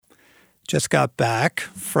just got back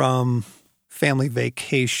from family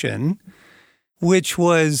vacation, which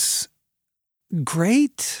was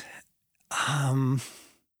great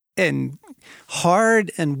and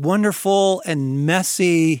hard and wonderful and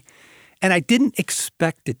messy. And I didn't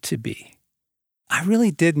expect it to be. I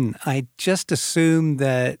really didn't. I just assumed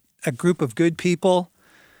that a group of good people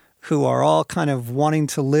who are all kind of wanting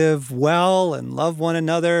to live well and love one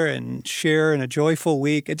another and share in a joyful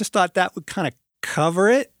week, I just thought that would kind of cover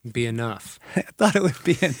it. Be enough. I thought it would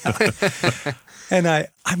be enough. And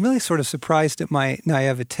I'm really sort of surprised at my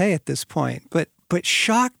naivete at this point, but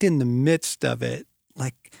shocked in the midst of it.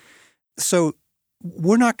 Like, so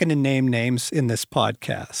we're not going to name names in this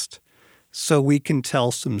podcast, so we can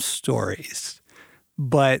tell some stories.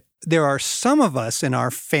 But there are some of us in our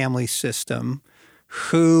family system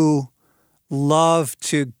who love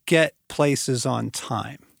to get places on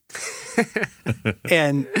time.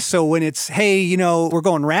 And so when it's, hey, we're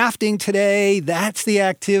going rafting today, that's the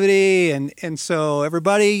activity. And so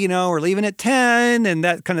everybody, we're leaving at 10 and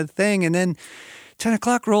that kind of thing. And then 10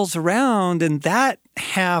 o'clock rolls around and that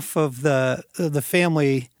half of the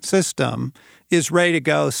family system is ready to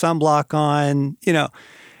go, sunblock on,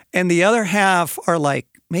 and the other half are like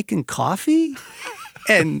making coffee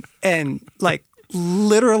and like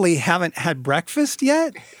literally haven't had breakfast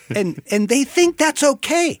yet. And they think that's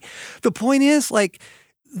okay. The point is, like,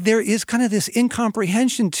 there is kind of this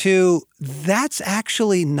incomprehension to that's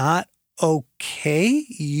actually not okay.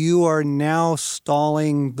 You are now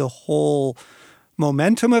stalling the whole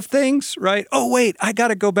momentum of things, right? Oh, wait, I got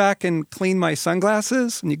to go back and clean my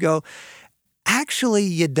sunglasses. And you go, actually,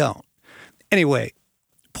 you don't. Anyway,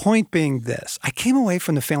 point being this, I came away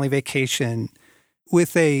from the family vacation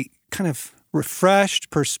with a kind of refreshed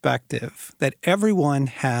perspective that everyone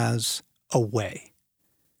has a way.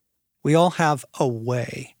 We all have a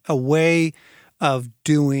way of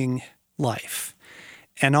doing life.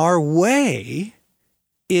 And our way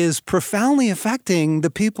is profoundly affecting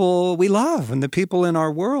the people we love and the people in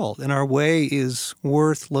our world. And our way is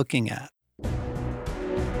worth looking at.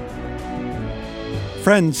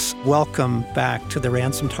 Friends, welcome back to the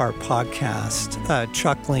Ransomed Heart podcast.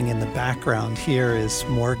 Chuckling in the background here is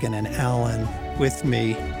Morgan and Alan with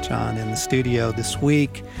me, John, in the studio this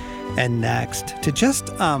week and next to just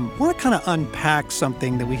want to kind of unpack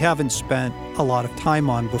something that we haven't spent a lot of time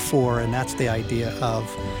on before, and that's the idea of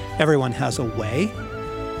everyone has a way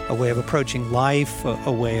of approaching life,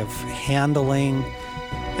 a way of handling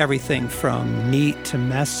everything from neat to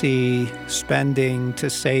messy, spending to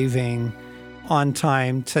saving, on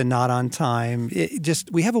time to not on time.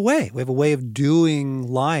 We have a way. We have a way of doing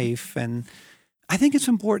life. And I think it's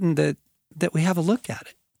important that we have a look at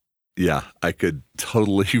it. Yeah, I could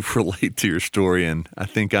totally relate to your story. And I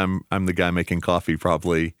think I'm the guy making coffee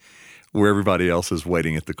probably where everybody else is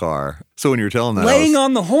waiting at the car. So when you're telling that, laying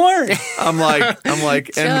on the horn, I'm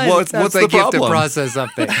like, John, and what's the problem? You have to process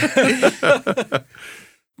something.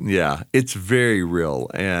 Yeah, it's very real.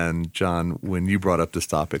 And John, when you brought up this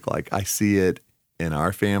topic, like I see it in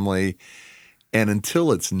our family, and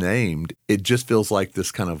until it's named, it just feels like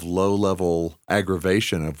this kind of low-level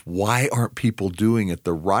aggravation of why aren't people doing it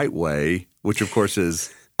the right way, which of course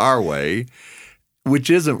is our way, which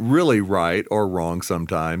isn't really right or wrong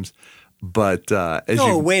sometimes. But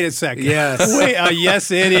wait a second. Yes. Yes,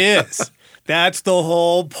 it is. That's the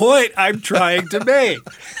whole point I'm trying to make.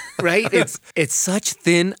 Right? It's such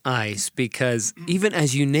thin ice because even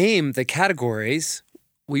as you name the categories,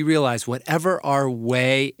 we realize whatever our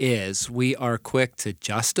way is, we are quick to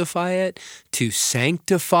justify it, to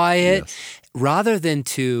sanctify it, yes, rather than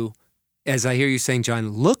to, as I hear you saying, John,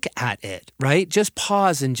 look at it, right? Just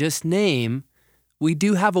pause and just name, we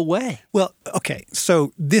do have a way. Well, okay,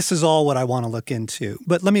 so this is all what I want to look into.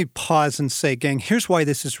 But let me pause and say, gang, here's why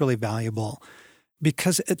this is really valuable.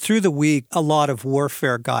 Because through the week, a lot of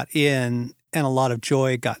warfare got in and a lot of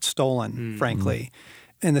joy got stolen, frankly.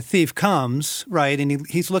 And the thief comes, right, and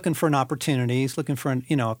he's looking for an opportunity. He's looking for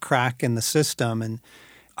a crack in the system. And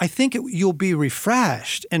I think you'll be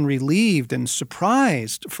refreshed and relieved and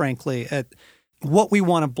surprised, frankly, at what we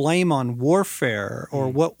want to blame on warfare or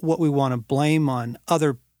what we want to blame on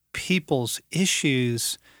other people's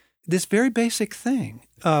issues. This very basic thing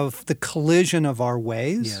of the collision of our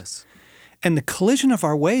ways. Yes. And the collision of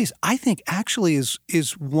our ways, I think, actually is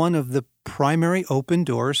one of the primary open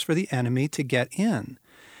doors for the enemy to get in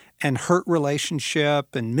and hurt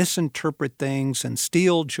relationship and misinterpret things and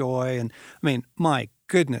steal joy. And I mean, my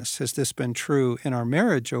goodness, has this been true in our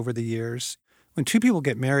marriage over the years? When two people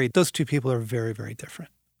get married, those two people are very, very different.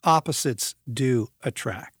 Opposites do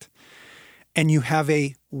attract. And you have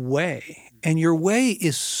a way, and your way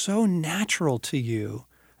is so natural to you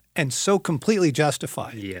and so completely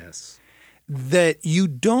justified Yes. that you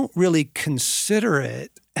don't really consider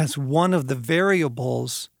it as one of the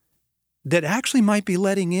variables that actually might be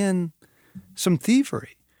letting in some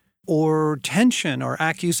thievery or tension or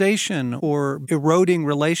accusation or eroding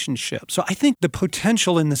relationships. So I think the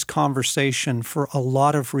potential in this conversation for a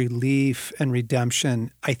lot of relief and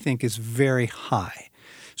redemption, I think, is very high.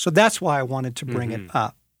 So that's why I wanted to bring it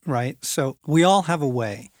up, right? So we all have a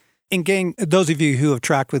way. And gang, those of you who have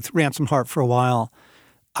tracked with Ransomed Heart for a while,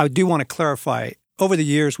 I do want to clarify, over the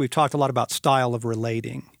years, we've talked a lot about style of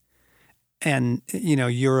relating. And,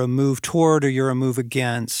 you're a move toward or you're a move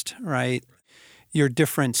against, right? Your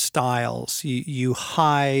different styles. You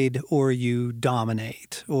hide or you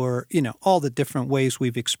dominate or, all the different ways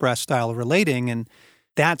we've expressed style of relating. And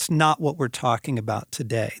that's not what we're talking about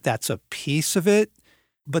today. That's a piece of it.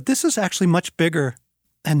 But this is actually much bigger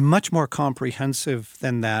and much more comprehensive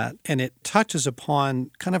than that. And it touches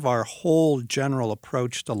upon kind of our whole general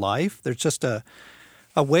approach to life. There's just a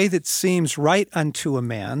way that seems right unto a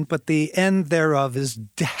man, but the end thereof is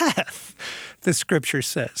death, the scripture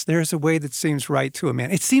says. There's a way that seems right to a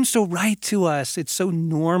man. It seems so right to us. It's so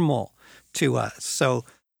normal to us. So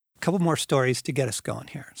a couple more stories to get us going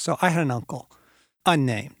here. So I had an uncle,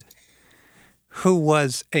 unnamed, who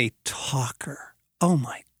was a talker. Oh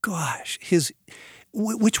my gosh.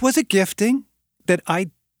 Which was a gifting that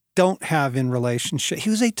I don't have in relationship. He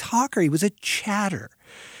was a talker. He was a chatter.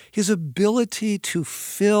 His ability to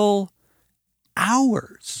fill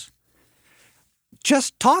hours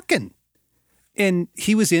just talking. And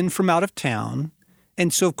he was in from out of town.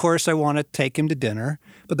 And so, of course, I want to take him to dinner.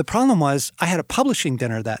 But the problem was I had a publishing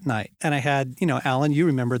dinner that night. And I had, Alan, you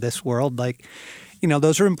remember this world.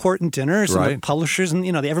 Those are important dinners. Right. And the publishers and,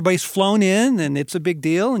 everybody's flown in and it's a big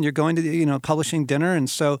deal. And you're going to, publishing dinner. And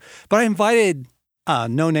so, but I invited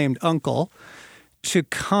no-named uncle to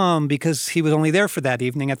come because he was only there for that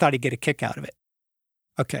evening. I thought he'd get a kick out of it.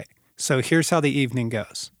 Okay, so here's how the evening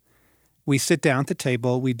goes. We sit down at the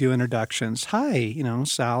table. We do introductions. Hi,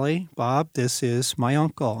 Sally, Bob, this is my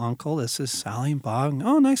uncle. Uncle, this is Sally and Bob.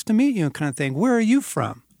 Oh, nice to meet you, kind of thing. Where are you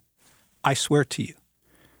from? I swear to you,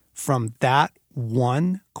 from that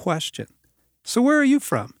one question. So where are you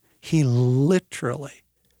from? He literally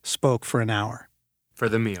spoke for an hour. For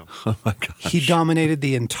the meal. Oh, my gosh. He dominated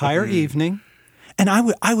the entire evening. And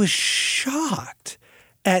I was shocked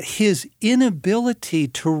at his inability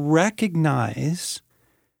to recognize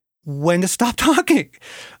when to stop talking.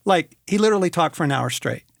 He literally talked for an hour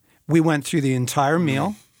straight. We went through the entire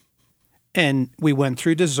meal, and we went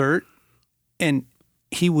through dessert, and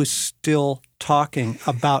he was still talking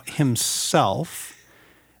about himself.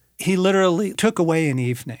 He literally took away an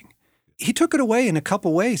evening. He took it away in a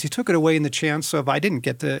couple ways. He took it away in the chance of I didn't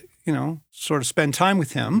get to, sort of spend time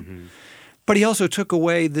with him. Mm-hmm. But he also took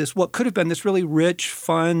away what could have been this really rich,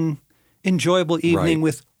 fun, enjoyable evening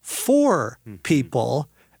with 4 people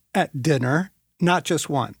at dinner, not just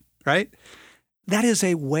one, right? That is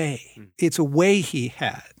a way. It's a way he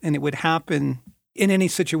had. And it would happen in any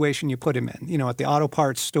situation you put him in, at the auto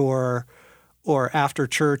parts store or after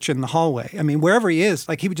church in the hallway. I mean, wherever he is,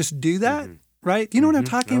 he would just do that, right? Do you know what I'm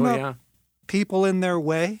talking about? Yeah. People in their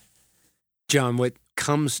way. John, what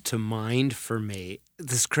comes to mind for me,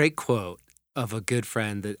 this great quote of a good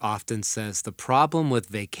friend that often says, the problem with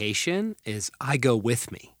vacation is I go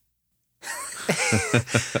with me.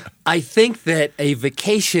 I think that a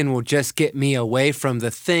vacation will just get me away from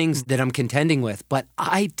the things that I'm contending with, but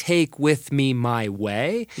I take with me my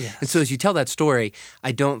way. Yes. And so as you tell that story,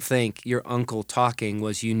 I don't think your uncle talking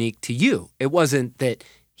was unique to you. It wasn't that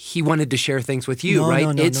he wanted to share things with you,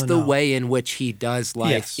 right? It's the way in which he does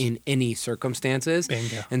life in any circumstances.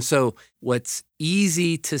 Bingo. And so what's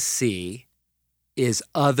easy to see is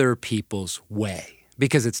other people's way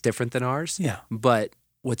because it's different than ours. Yeah. But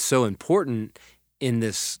what's so important in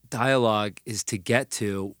this dialogue is to get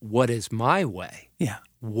to what is my way? Yeah.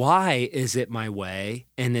 Why is it my way?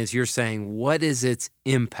 And as you're saying, what is its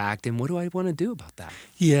impact and what do I want to do about that?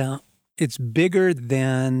 Yeah. It's bigger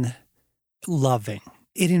than loving.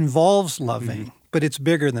 It involves loving, but it's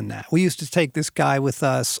bigger than that. We used to take this guy with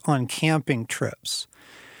us on camping trips,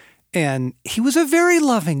 and he was a very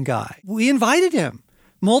loving guy. We invited him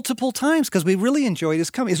multiple times because we really enjoyed his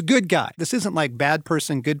company. He's a good guy. This isn't like bad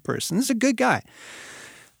person, good person. This is a good guy.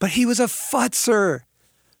 But he was a futzer.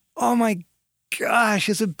 Oh my gosh,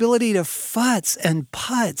 his ability to futz and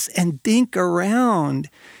putz and dink around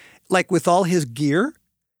with all his gear.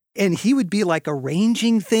 And he would be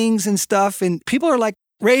arranging things and stuff. And people are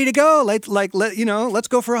ready to go. Let's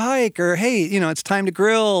go for a hike, or hey, it's time to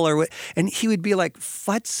grill, or what. And he would be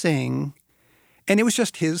futzing. And it was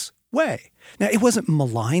just his way. Now, it wasn't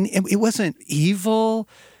malign. It wasn't evil,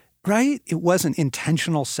 right? It wasn't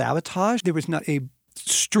intentional sabotage. There was not a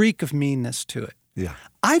streak of meanness to it. Yeah.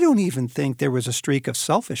 I don't even think there was a streak of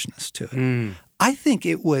selfishness to it. I think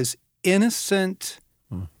it was innocent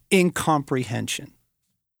incomprehension.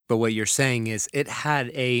 But what you're saying is it had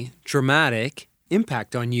a dramatic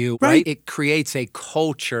impact on you, right? It creates a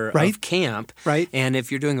culture of camp. Right. And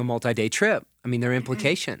if you're doing a multi-day trip, I mean, there are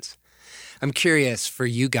implications. I'm curious for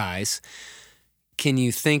you guys, can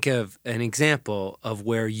you think of an example of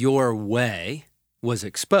where your way was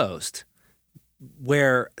exposed,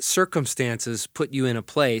 where circumstances put you in a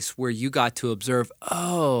place where you got to observe,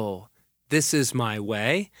 oh, this is my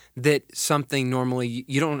way, that something normally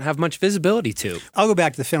you don't have much visibility to? I'll go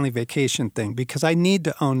back to the family vacation thing because I need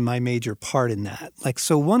to own my major part in that.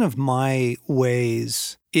 So one of my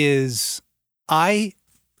ways is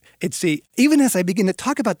even as I begin to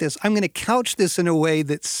talk about this, I'm going to couch this in a way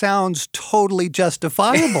that sounds totally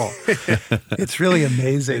justifiable. It's really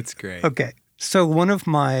amazing. It's great. Okay. So one of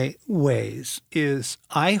my ways is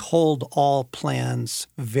I hold all plans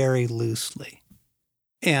very loosely.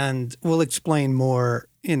 And we'll explain more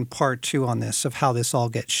in part 2 on this of how this all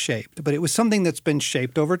gets shaped. But it was something that's been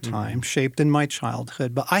shaped over time, shaped in my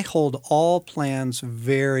childhood. But I hold all plans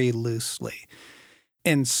very loosely.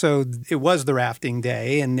 And so it was the rafting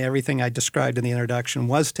day, and everything I described in the introduction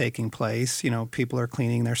was taking place. People are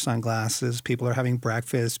cleaning their sunglasses, people are having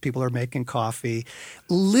breakfast, people are making coffee,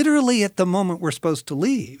 literally at the moment we're supposed to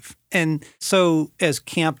leave. And so as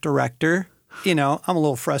camp director, I'm a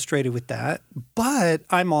little frustrated with that, but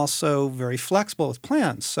I'm also very flexible with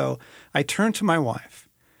plans. So I turn to my wife,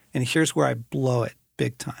 and here's where I blow it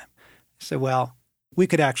big time. I said, well, we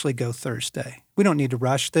could actually go Thursday. We don't need to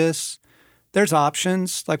rush this. There's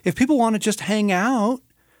options. Like if people want to just hang out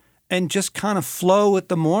and just kind of flow with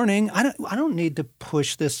the morning, I don't need to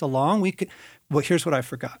push this along. Well, here's what I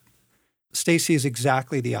forgot. Stacy is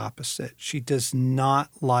exactly the opposite. She does not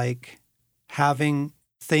like having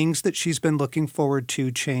things that she's been looking forward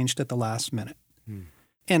to changed at the last minute.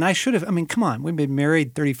 And I should have, come on, we've been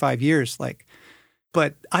married 35 years,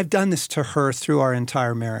 but I've done this to her through our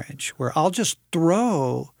entire marriage where I'll just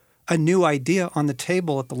throw a new idea on the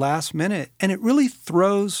table at the last minute, and it really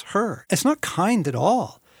throws her. It's not kind at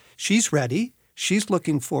all. She's ready. She's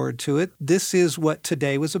looking forward to it. This is what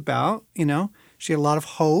today was about. She had a lot of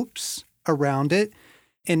hopes around it.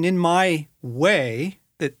 And in my way,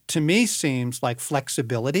 that to me seems like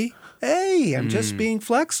flexibility. Hey, I'm just being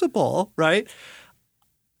flexible, right?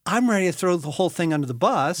 I'm ready to throw the whole thing under the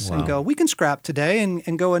bus and go, we can scrap today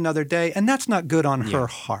and go another day. And that's not good on her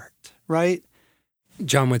heart, right?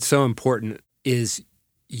 John, what's so important is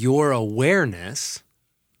your awareness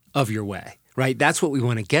of your way, right? That's what we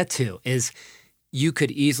want to get to is you could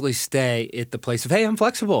easily stay at the place of, hey, I'm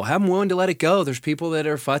flexible. I'm willing to let it go. There's people that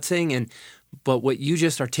are futzing. But what you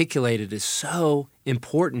just articulated is so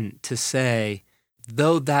important to say,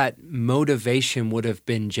 though that motivation would have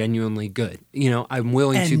been genuinely good, I'm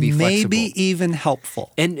willing to be flexible. And maybe even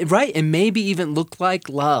helpful. And maybe even look like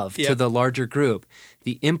love to the larger group.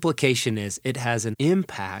 The implication is it has an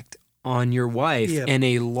impact on your wife and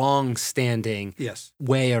a long-standing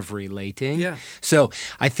way of relating. Yeah. So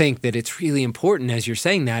I think that it's really important as you're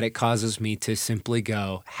saying that, it causes me to simply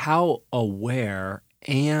go, how aware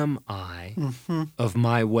am I of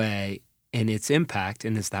my way and its impact,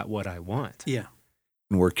 and is that what I want? Yeah.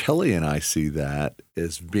 Where Kelly and I see that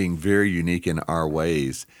as being very unique in our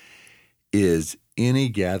ways is any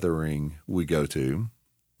gathering we go to,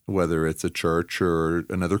 whether it's a church or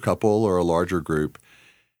another couple or a larger group,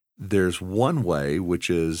 there's one way, which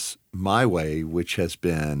is my way, which has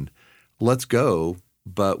been, let's go,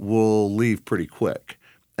 but we'll leave pretty quick.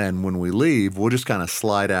 And when we leave, we'll just kind of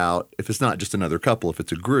slide out. If it's not just another couple, if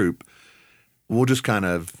it's a group, we'll just kind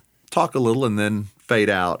of talk a little and then fade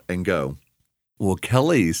out and go. Well,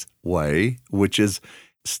 Kelly's way, which is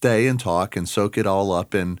stay and talk and soak it all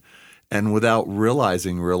up and without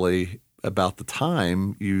realizing really about the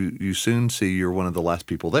time, you soon see you're one of the last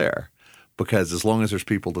people there. Because as long as there's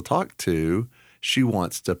people to talk to, she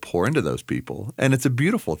wants to pour into those people. And it's a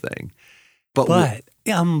beautiful thing. But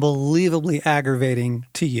unbelievably aggravating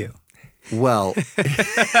to you. Well,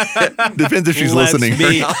 depends if she's listening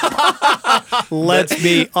or not. Let's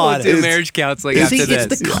be honest. We'll do marriage counseling after this.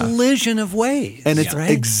 It's the collision of ways. And it's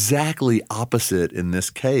exactly opposite in this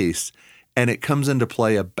case. And it comes into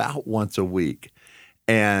play about once a week.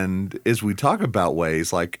 And as we talk about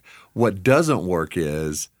ways, like what doesn't work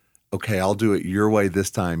is, okay, I'll do it your way this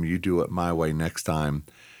time, you do it my way next time,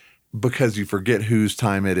 because you forget whose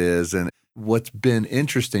time it is. And what's been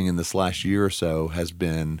interesting in this last year or so has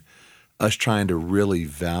been us trying to really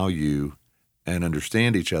value and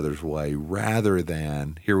understand each other's way rather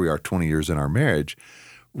than, here we are 20 years in our marriage,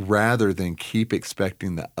 rather than keep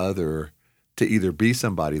expecting the other to either be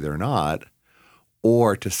somebody they're not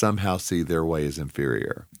or to somehow see their way as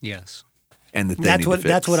inferior. Yes. And that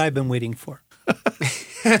That's what I've been waiting for.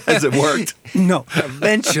 Has it worked? No.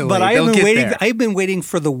 Eventually, But they'll get there. I've been waiting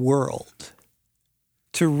for the world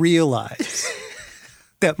to realize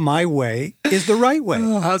that my way is the right way.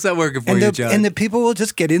 Oh, how's that working for you, John? And that people will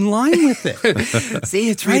just get in line with it. See,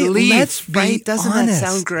 it's Right? relief, Let's be right? Doesn't honest. that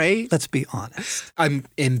sound great? Let's be honest. I'm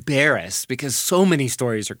embarrassed because so many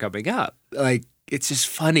stories are coming up. Like, it's just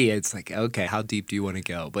funny. It's like, okay, how deep do you want to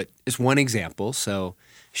go? But it's one example. So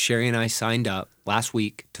Sherry and I signed up last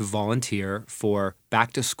week to volunteer for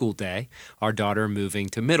Back to School Day, our daughter moving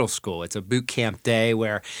to middle school. It's a boot camp day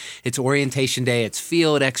where it's orientation day, it's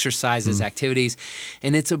field exercises, activities,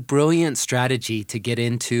 and it's a brilliant strategy to get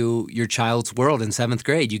into your child's world in 7th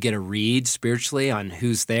grade. You get a read spiritually on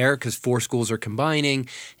who's there because 4 schools are combining,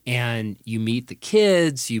 and you meet the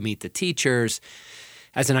kids, you meet the teachers.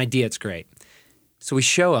 As an idea, it's great. So we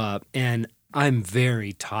show up, and I'm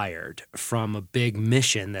very tired from a big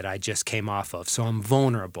mission that I just came off of. So I'm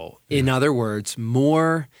vulnerable. In other words,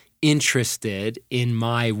 more interested in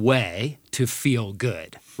my way to feel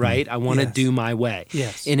good, right? I want to Yes. do my way.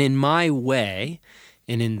 Yes. And in my way,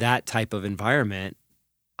 and in that type of environment,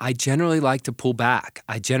 I generally like to pull back.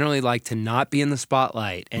 I generally like to not be in the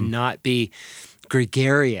spotlight and not be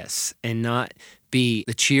gregarious and not be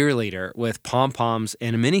the cheerleader with pom-poms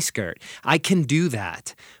and a miniskirt. I can do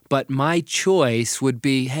that. But my choice would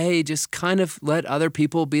be, hey, just kind of let other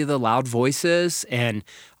people be the loud voices and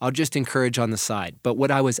I'll just encourage on the side. But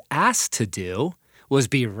what I was asked to do was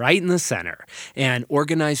be right in the center and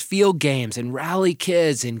organize field games and rally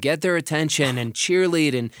kids and get their attention and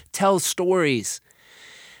cheerlead and tell stories.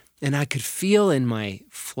 And I could feel in my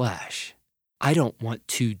flesh, I don't want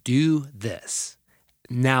to do this.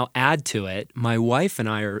 Now add to it, my wife and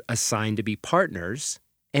I are assigned to be partners,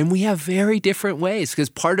 and we have very different ways because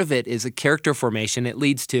part of it is a character formation. It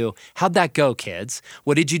leads to, how'd that go, kids?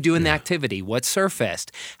 What did you do in the activity? What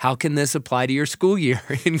surfaced? How can this apply to your school year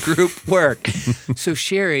in group work? So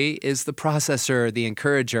Sherry is the processor, the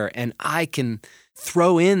encourager, and I can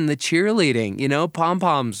throw in the cheerleading,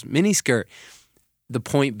 pom-poms, miniskirt. The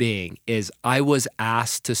point being is I was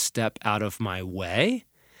asked to step out of my way.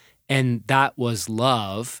 And that was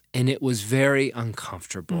love, and it was very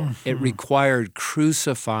uncomfortable. It required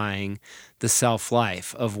crucifying the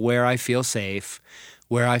self-life of where I feel safe,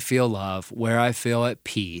 where I feel love, where I feel at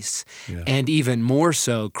peace, and even more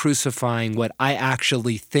so, crucifying what I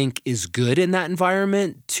actually think is good in that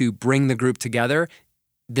environment to bring the group together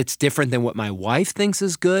that's different than what my wife thinks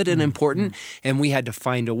is good and important, and we had to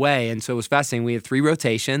find a way. And so it was fascinating. We had 3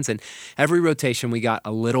 rotations, and every rotation we got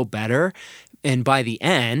a little better. And by the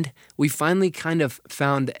end, we finally kind of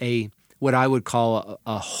found what I would call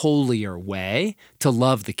a holier way to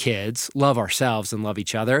love the kids, love ourselves, and love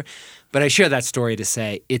each other. But I share that story to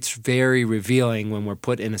say it's very revealing when we're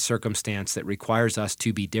put in a circumstance that requires us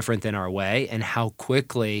to be different than our way and how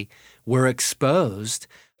quickly we're exposed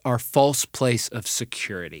our false place of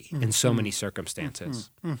security in so many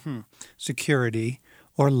circumstances. Security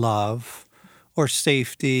or love or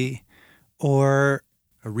safety or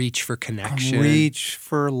A reach for connection. reach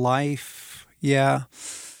for life. Yeah.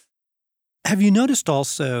 Have you noticed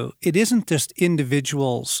also, it isn't just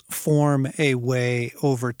individuals form a way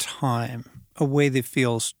over time, a way that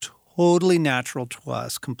feels totally natural to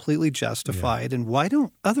us, completely justified. And why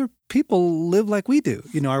don't other people live like we do?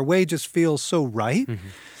 Our way just feels so right.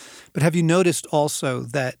 But have you noticed also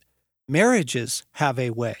that marriages have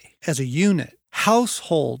a way as a unit?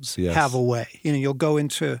 Households have a way. You go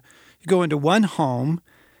into one home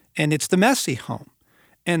and it's the messy home.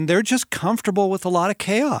 And they're just comfortable with a lot of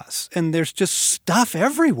chaos. And there's just stuff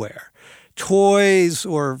everywhere. Toys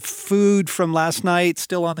or food from last night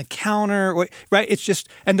still on the counter, right? It's just,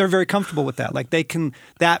 and they're very comfortable with that. Like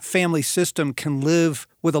that family system can live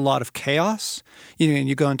with a lot of chaos. And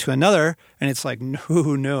you go into another and it's like,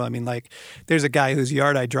 no. I mean, like there's a guy whose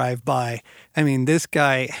yard I drive by. I mean, this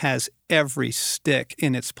guy has every stick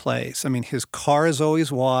in its place. I mean, his car is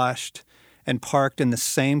always washed and parked in the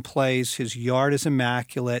same place. His yard is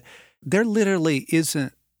immaculate. There literally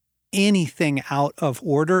isn't anything out of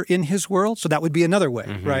order in his world. So that would be another way,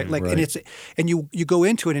 right? Like, right. And you go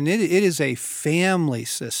into it, and it is a family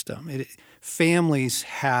system. Families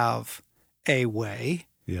have a way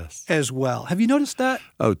as well. Have you noticed that?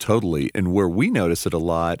 Oh, totally. And where we notice it a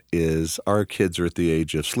lot is our kids are at the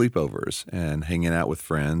age of sleepovers and hanging out with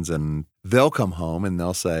friends, and they'll come home and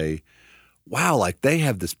they'll say, wow, like they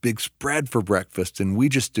have this big spread for breakfast and we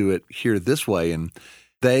just do it here this way. And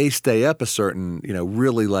they stay up a certain,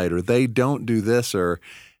 really late, or they don't do this,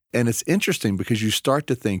 and it's interesting because you start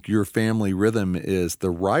to think your family rhythm is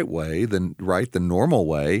the right way, the normal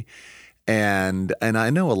way. And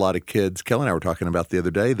I know a lot of kids, Kelly and I were talking about the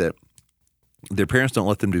other day, that their parents don't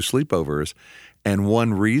let them do sleepovers. And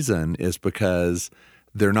one reason is because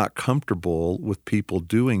they're not comfortable with people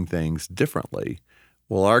doing things differently.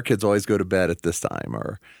 Well, our kids always go to bed at this time,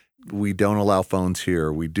 or we don't allow phones here,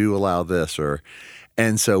 or we do allow this,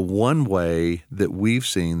 and so one way that we've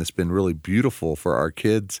seen that's been really beautiful for our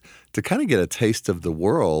kids to kind of get a taste of the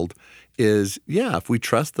world is, if we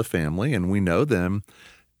trust the family and we know them,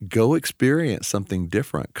 go experience something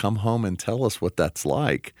different. Come home and tell us what that's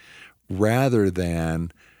like, rather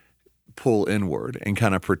than pull inward and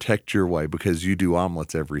kind of protect your way because you do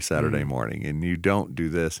omelets every Saturday morning and you don't do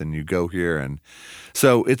this and you go here. And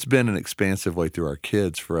so it's been an expansive way through our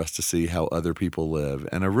kids for us to see how other people live,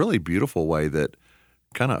 and a really beautiful way that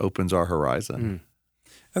kind of opens our horizon.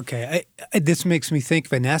 Okay, this makes me think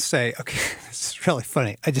of an essay. Okay, this is really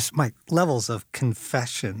funny. My levels of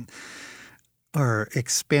confession are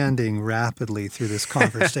expanding rapidly through this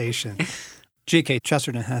conversation. G.K.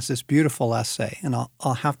 Chesterton has this beautiful essay, and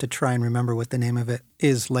I'll have to try and remember what the name of it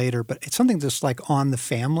is later, but it's something just like on the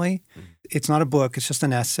family. It's not a book, it's just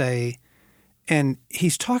an essay. And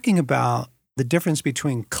he's talking about the difference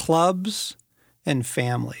between clubs and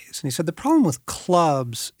families. And he said the problem with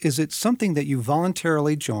clubs is it's something that you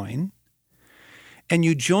voluntarily join, and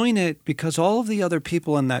you join it because all of the other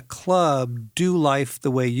people in that club do life the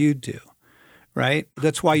way you do, right?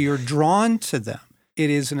 That's why you're drawn to them. It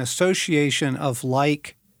is an association of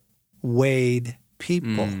like-weighed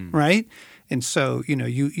people, right? And so,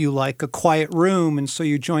 you like a quiet room, and so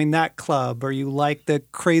you join that club, or you like the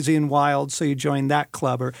crazy and wild, so you join that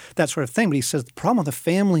club, or that sort of thing. But he says the problem with the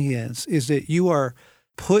family is that you are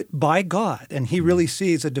put by God, and he really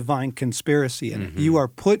sees a divine conspiracy in it. You are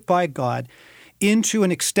put by God into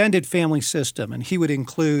an extended family system, and he would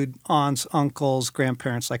include aunts, uncles,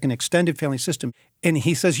 grandparents, like an extended family system. And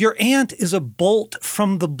he says, your aunt is a bolt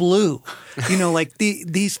from the blue. Like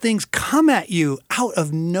these things come at you out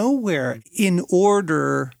of nowhere in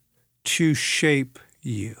order to shape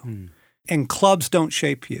you. And clubs don't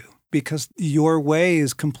shape you because your way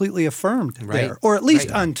is completely affirmed there, or at least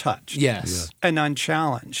untouched and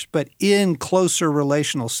unchallenged. But in closer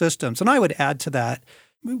relational systems, and I would add to that,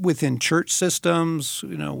 within church systems,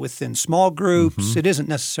 within small groups, it isn't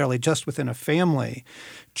necessarily just within a family.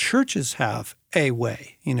 Churches have a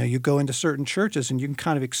way. You go into certain churches and you can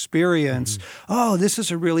kind of experience, oh, this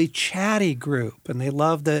is a really chatty group, and they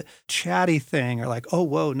love the chatty thing, or like, oh,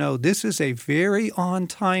 whoa, no, this is a very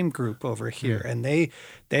on-time group over here, and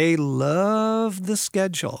they love the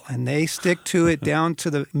schedule, and they stick to it down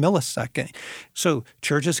to the millisecond. So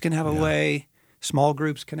churches can have a way. Small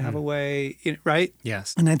groups can have a way, right?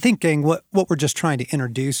 Yes. And I think, gang, what we're just trying to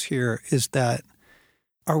introduce here is that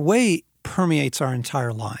our way permeates our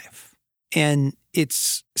entire life. And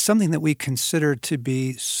it's something that we consider to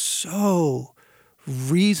be so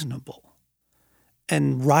reasonable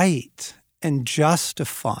and right and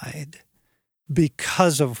justified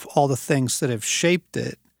because of all the things that have shaped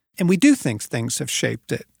it. And we do think things have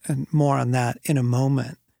shaped it, and more on that in a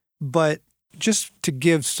moment. But just to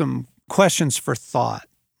give some questions for thought,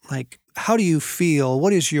 like, how do you feel?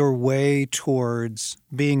 What is your way towards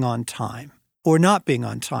being on time or not being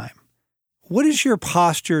on time? What is your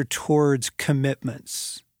posture towards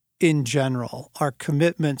commitments in general? Are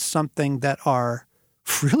commitments something that are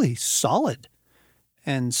really solid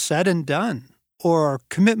and said and done? Or are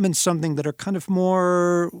commitments something that are kind of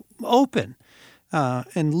more open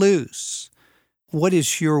and loose? What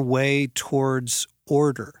is your way towards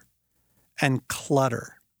order and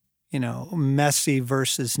clutter? Messy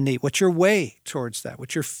versus neat. What's your way towards that?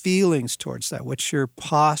 What's your feelings towards that? What's your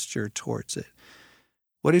posture towards it?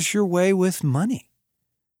 What is your way with money?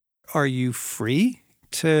 Are you free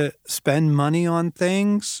to spend money on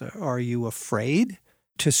things? Are you afraid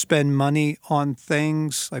to spend money on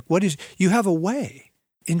things? Like, you have a way.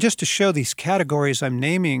 And just to show these categories I'm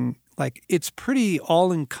naming, like, it's pretty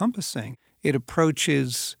all-encompassing. It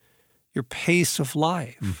approaches your pace of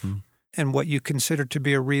life. And what you consider to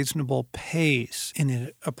be a reasonable pace, and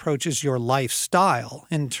it approaches your lifestyle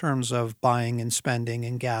in terms of buying and spending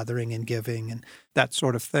and gathering and giving and that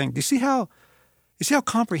sort of thing. Do you see how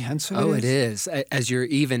comprehensive it is? Oh, it is. As you're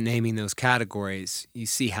even naming those categories, you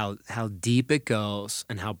see how deep it goes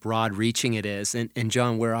and how broad-reaching it is. And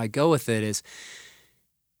John, where I go with it is,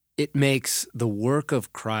 it makes the work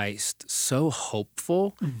of Christ so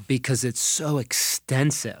hopeful because it's so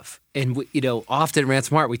extensive. And, often at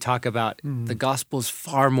Ransom Heart, we talk about the gospel is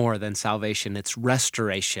far more than salvation. It's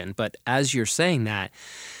restoration. But as you're saying that,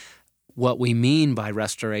 what we mean by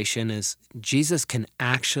restoration is Jesus can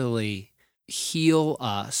actually heal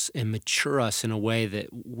us and mature us in a way that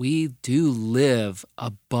we do live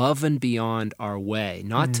above and beyond our way,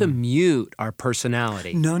 not to mute our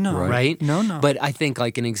personality. No. Right? No. But I think,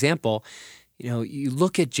 like an example, you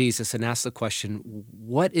look at Jesus and ask the question,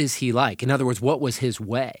 what is he like? In other words, what was his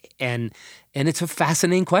way? And it's a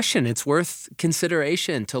fascinating question. It's worth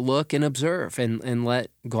consideration to look and observe and let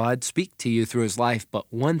God speak to you through his life. But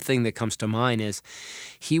one thing that comes to mind is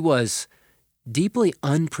he was deeply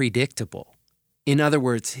unpredictable. In other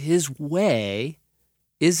words, his way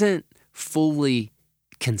isn't fully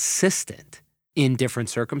consistent in different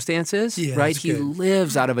circumstances, Yeah, right? that's He good.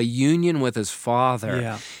 lives out of a union with his Father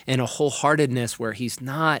Yeah. and a wholeheartedness where he's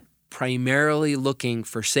not primarily looking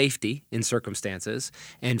for safety in circumstances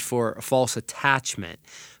and for a false attachment,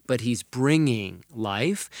 but he's bringing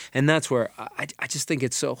life. And that's where I just think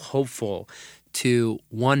it's so hopeful to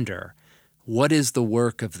wonder, what is the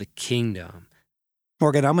work of the kingdom?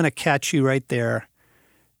 Morgan, I'm going to catch you right there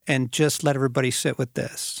and just let everybody sit with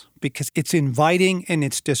this because it's inviting and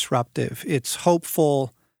it's disruptive. It's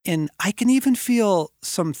hopeful, and I can even feel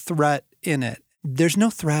some threat in it. There's no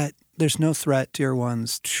threat. There's no threat, dear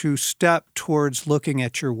ones. To step towards looking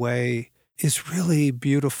at your way is really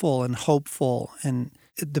beautiful and hopeful and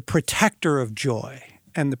the protector of joy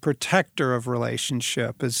and the protector of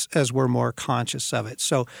relationship as we're more conscious of it.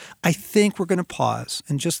 So I think we're going to pause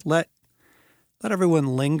and just let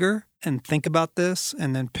everyone linger and think about this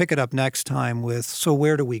and then pick it up next time with, so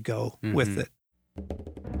where do we go with it?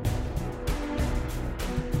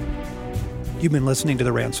 You've been listening to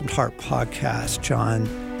the Ransomed Heart podcast. John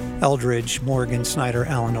Eldredge, Morgan Snyder,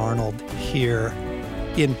 Alan Arnold here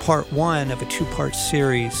in part one of a two-part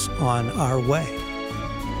series on our way.